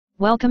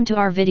Welcome to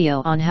our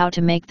video on how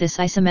to make this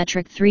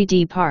isometric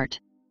 3D part.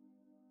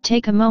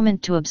 Take a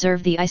moment to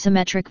observe the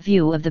isometric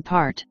view of the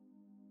part.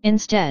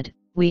 Instead,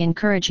 we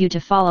encourage you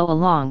to follow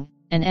along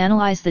and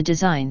analyze the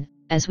design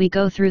as we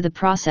go through the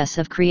process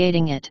of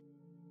creating it.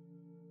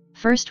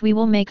 First, we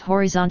will make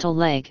horizontal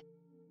leg.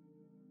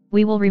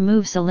 We will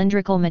remove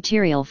cylindrical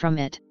material from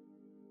it.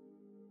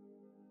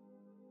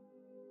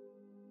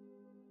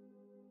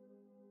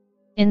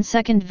 In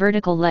second,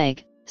 vertical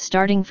leg,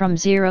 starting from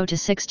 0 to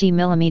 60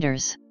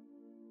 mm.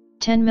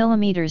 10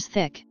 mm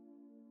thick.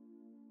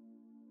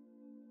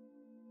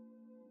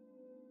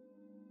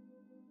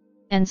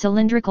 And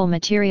cylindrical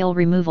material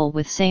removal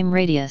with same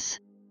radius.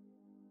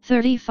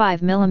 35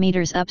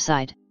 mm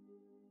upside.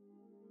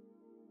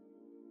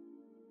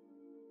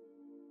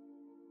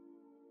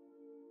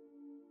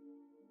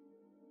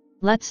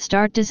 Let's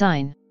start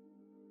design.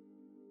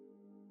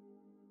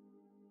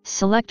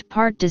 Select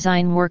Part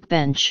Design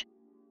Workbench.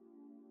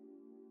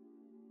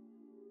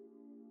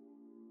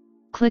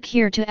 Click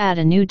here to add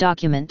a new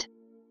document.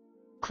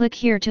 Click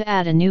here to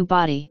add a new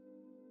body.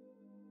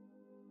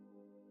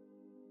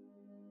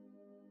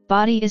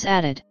 Body is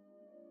added.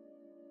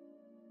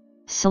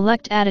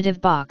 Select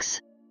Additive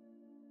box.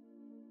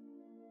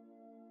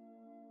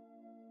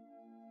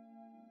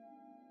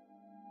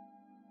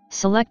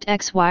 Select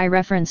XY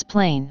reference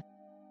plane.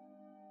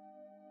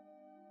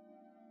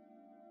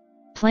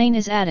 Plane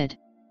is added.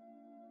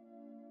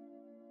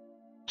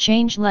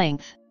 Change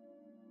length.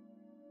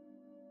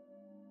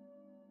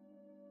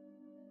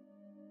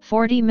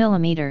 40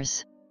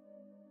 mm.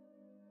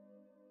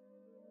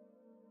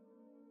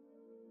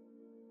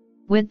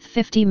 Width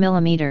 50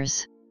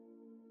 mm.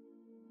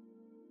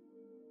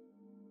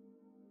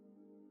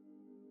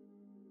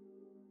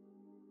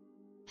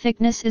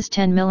 Thickness is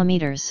 10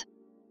 mm.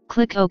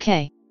 Click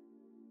OK.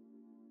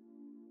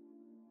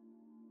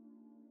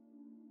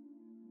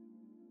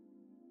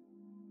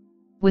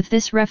 With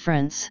this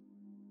reference,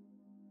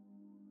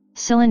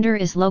 cylinder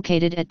is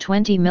located at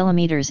 20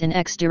 mm in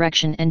X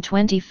direction and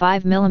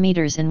 25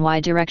 mm in Y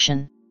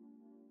direction.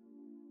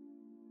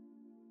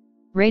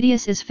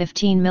 Radius is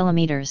 15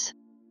 mm.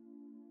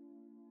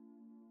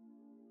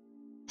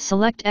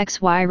 Select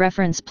XY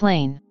reference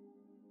plane.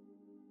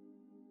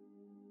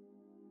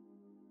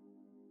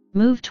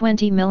 Move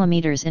 20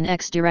 mm in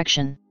X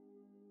direction.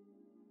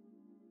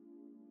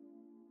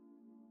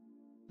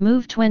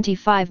 Move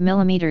 25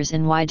 mm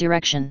in Y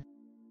direction.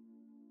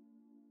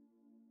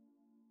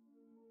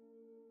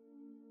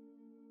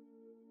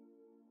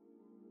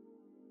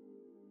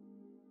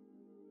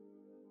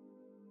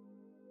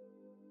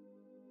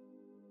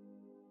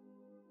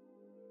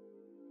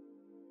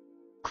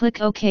 Click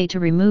OK to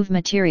remove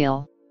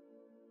material.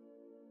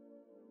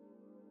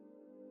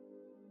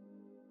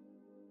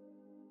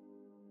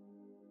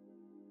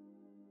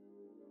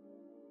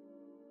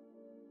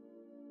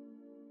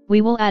 We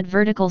will add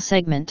vertical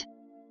segment.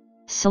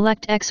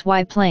 Select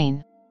XY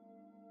plane.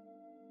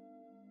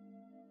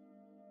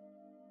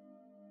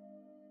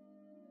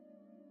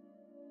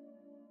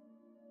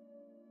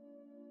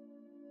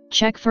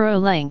 Check furrow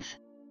length.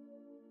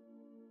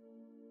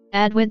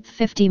 Add width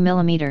 50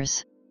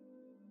 mm.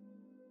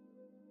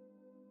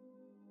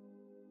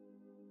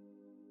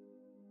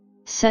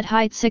 Set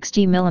height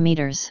 60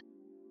 mm.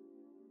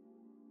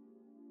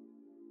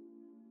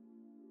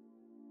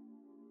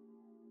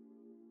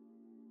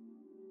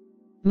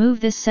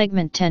 Move this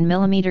segment 10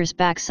 mm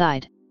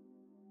backside.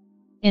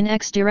 In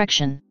X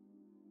direction.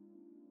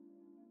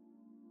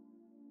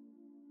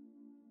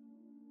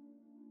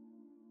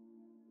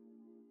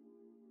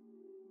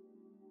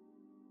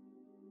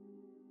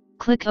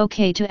 Click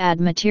OK to add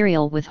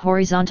material with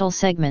horizontal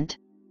segment.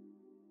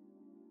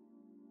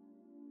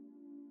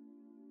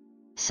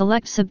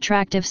 Select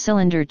Subtractive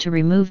cylinder to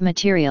remove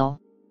material.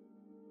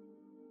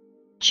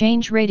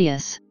 Change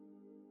radius.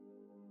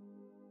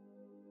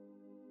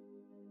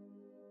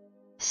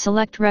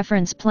 Select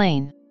reference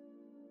plane.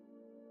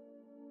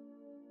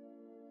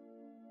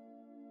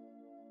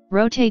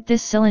 Rotate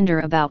this cylinder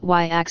about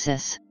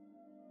Y-axis.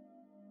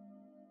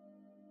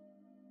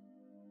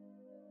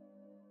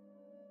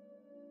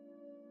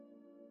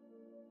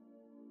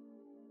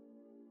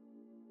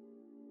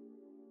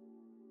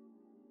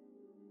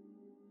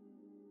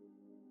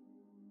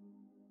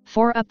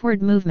 For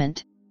upward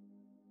movement,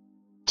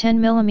 10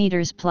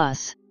 mm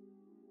plus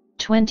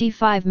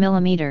 25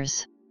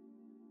 mm.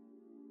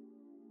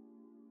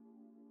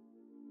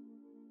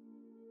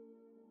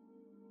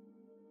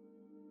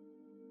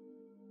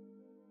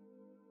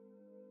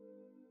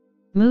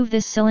 Move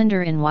this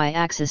cylinder in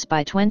Y-axis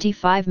by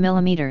 25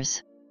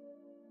 mm.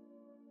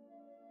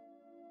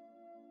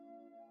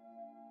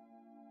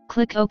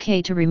 Click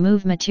OK to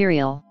remove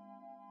material.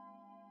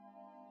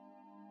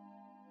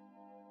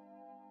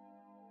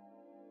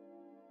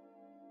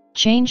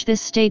 Change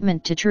this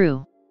statement to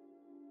true.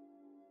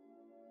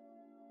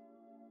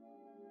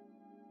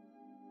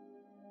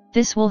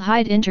 This will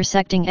hide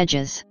intersecting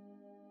edges.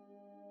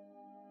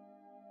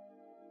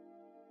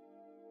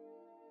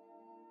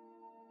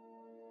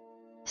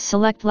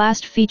 Select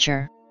last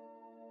feature.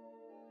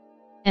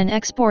 and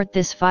export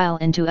this file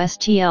into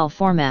STL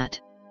format.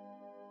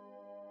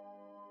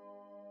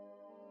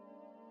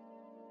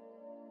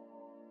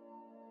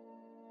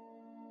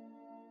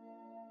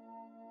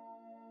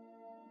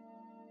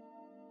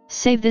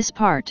 Save this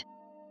part.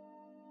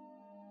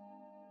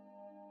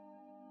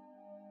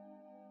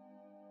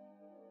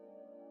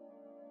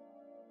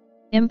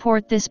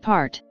 Import this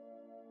part.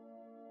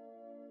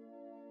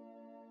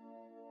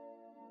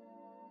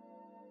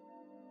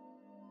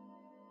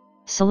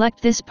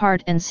 Select this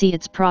part and see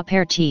its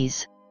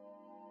properties.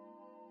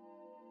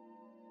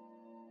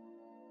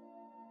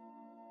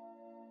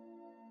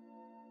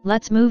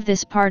 Let's move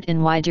this part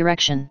in Y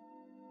direction.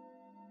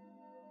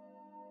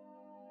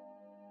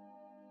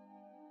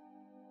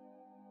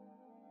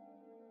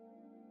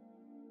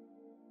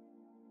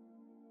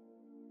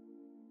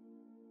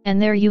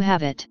 And there you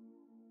have it.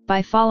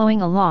 By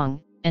following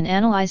along, and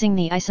analyzing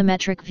the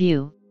isometric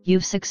view,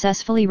 you've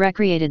successfully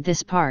recreated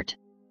this part.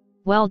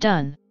 Well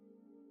done!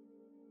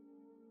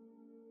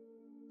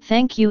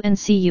 Thank you and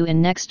see you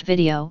in next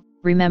video.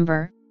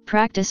 Remember,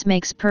 practice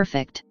makes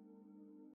perfect.